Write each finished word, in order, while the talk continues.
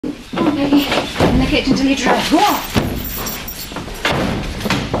me in the kitchen till you dry. Go on.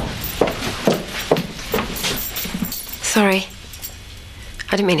 Sorry.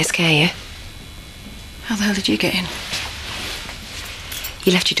 I didn't mean to scare you. How the hell did you get in?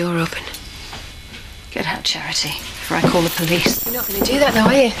 You left your door open. Get out, Charity, before I call the police. You're not going to do that, though,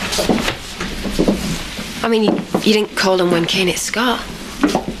 are you? I mean, you didn't call them when Kane hit Scott.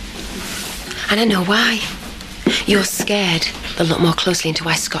 And I know why. You're scared they'll look more closely into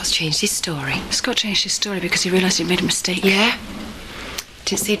why Scott's changed his story. Scott changed his story because he realised he'd made a mistake. Yeah?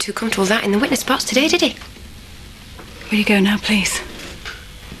 Didn't seem too comfortable with that in the witness box today, did he? Will you go now, please?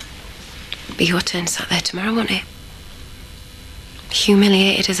 Be your turn sat there tomorrow, won't it?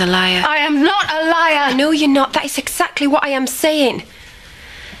 Humiliated as a liar. I am not a liar! No, you're not. That is exactly what I am saying.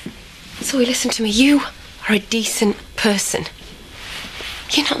 Zoe, listen to me. You are a decent person.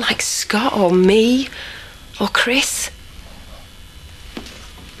 You're not like Scott or me or Chris.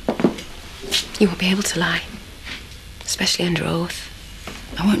 You won't be able to lie. Especially under oath.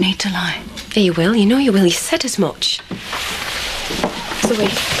 I won't need to lie. Yeah, you will. You know you will. You said as much. Zoe.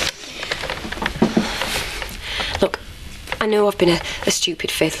 Look, I know I've been a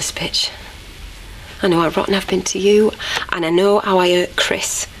stupid, faithless bitch. I know how rotten I've been to you, and I know how I hurt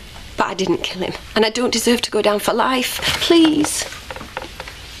Chris. But I didn't kill him, and I don't deserve to go down for life. Please.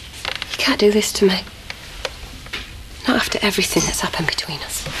 You can't do this to me. Not after everything that's happened between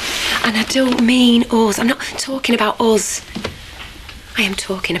us. And I don't mean us. I'm not talking about us. I am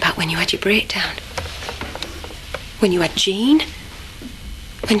talking about when you had your breakdown. When you had Jean.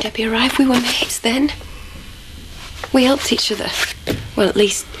 When Debbie arrived, we were mates then. We helped each other. Well, at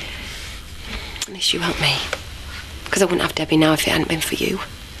least you helped me. Because I wouldn't have Debbie now if it hadn't been for you.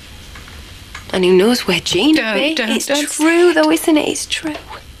 And who knows where Jean would be. It's true, though, isn't it? It's true.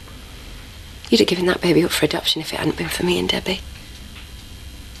 You'd have given that baby up for adoption if it hadn't been for me and Debbie.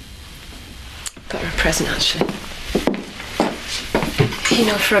 Got her a present, actually. You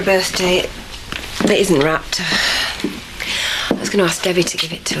know, for her birthday, it isn't wrapped. I was going to ask Debbie to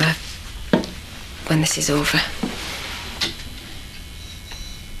give it to her when this is over.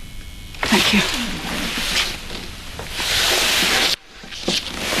 Thank you.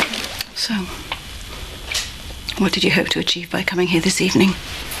 So, what did you hope to achieve by coming here this evening?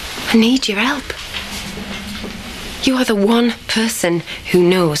 I need your help. You are the one person who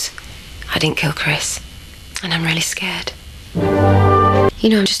knows I didn't kill Chris. And I'm really scared. You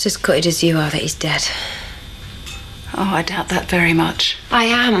know, I'm just as gutted as you are that he's dead. Oh, I doubt that very much. I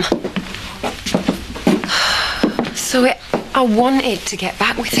am. So I wanted to get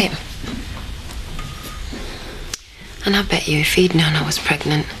back with him. And I bet you if he'd known I was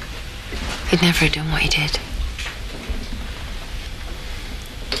pregnant, he'd never have done what he did.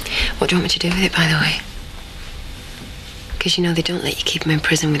 What do you want me to do with it, by the way? Because you know they don't let you keep him in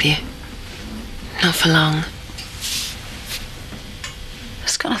prison with you. Not for long.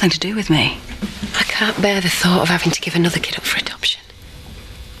 It's got nothing to do with me. I can't bear the thought of having to give another kid up for adoption.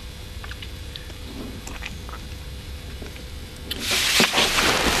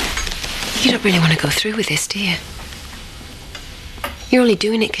 You don't really want to go through with this, do you? You're only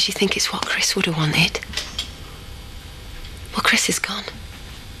doing it because you think it's what Chris would have wanted. Well, Chris is gone.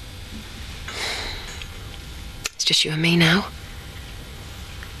 It's just you and me now.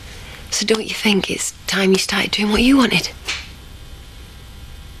 So don't you think it's time you started doing what you wanted?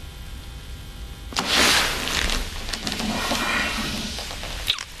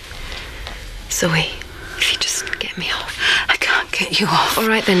 Zoe, if you just get me off. I can't get you off. All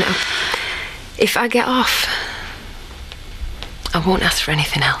right then. If I get off, I won't ask for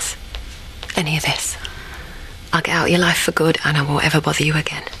anything else. Any of this. I'll get out of your life for good and I won't ever bother you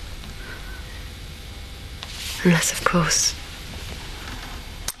again. Unless, of course,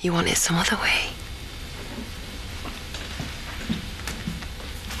 you want it some other way.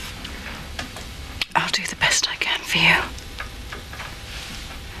 I'll do the best I can for you.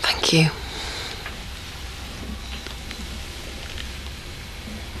 Thank you.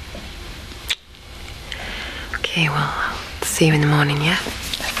 Okay, well, I'll see you in the morning, yeah?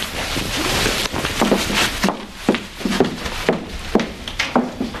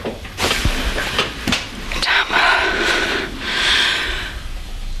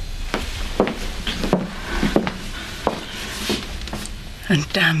 And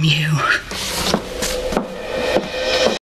damn you.